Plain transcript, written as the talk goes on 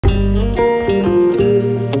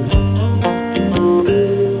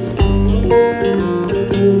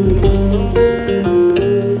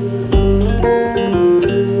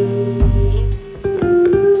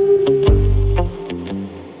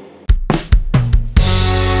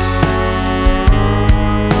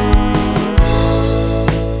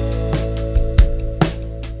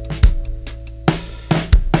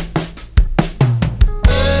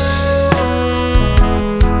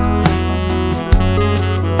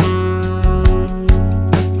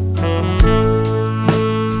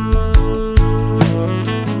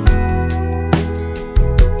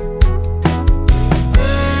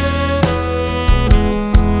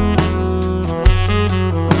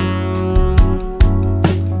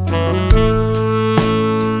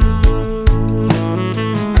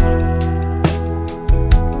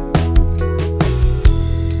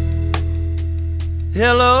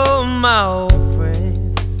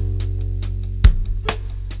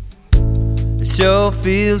sure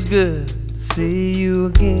feels good to see you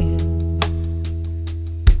again.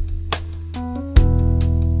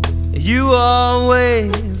 You were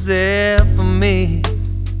always there for me.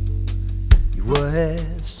 You were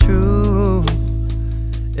as true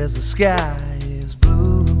as the sky is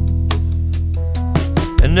blue.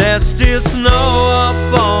 And there's still snow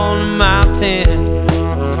up on the mountain.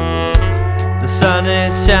 The sun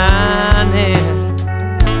is shining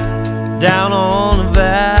down on the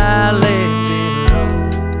valley below.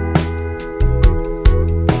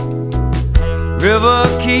 River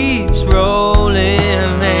keeps rolling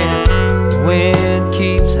and the wind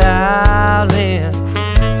keeps howling,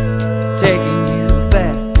 taking you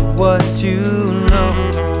back to what you know.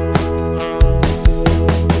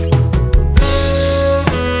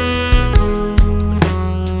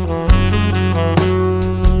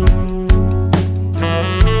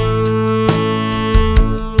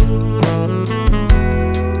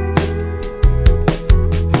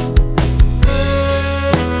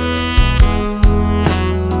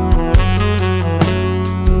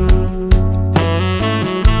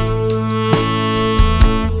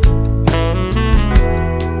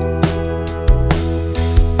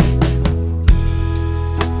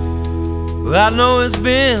 Well, I know it's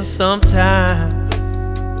been some time,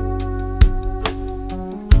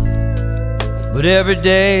 but every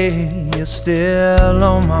day you're still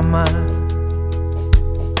on my mind.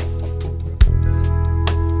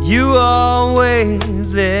 You were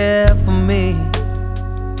always there for me.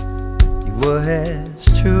 You were as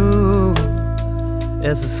true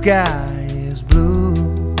as the sky is blue.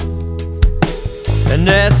 And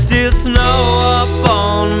there's still snow up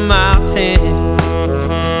on the mountain.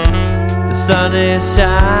 The sun is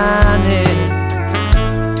shining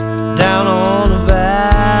down on the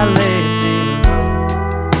valley below.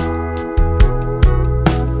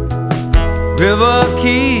 River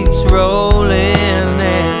keeps rolling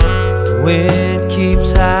and the wind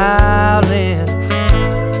keeps howling,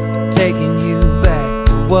 taking you back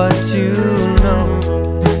to what you know.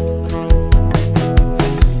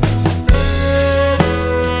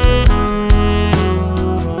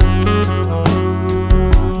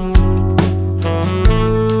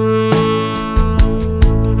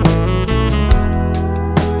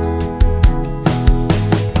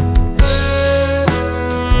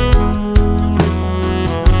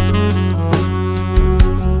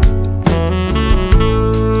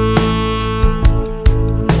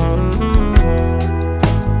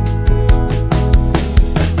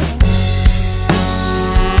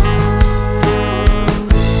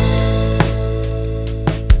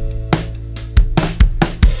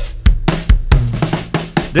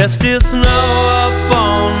 There's still snow up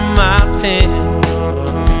on the mountain.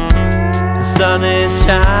 The sun is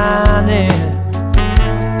shining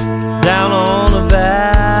down on the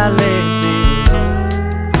valley below.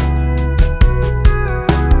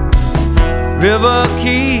 River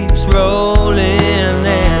keeps rolling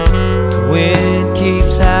and the wind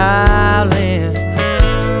keeps howling,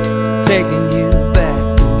 taking you back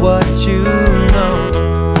to what you know.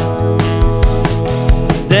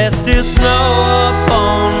 There's still snow up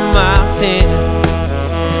on the mountain.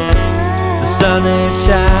 The sun is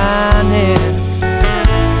shining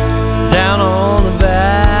down on the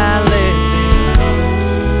valley.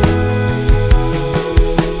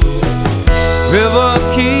 River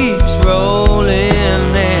keeps rolling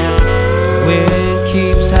and the wind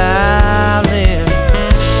keeps howling,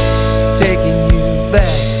 taking you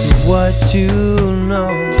back to what you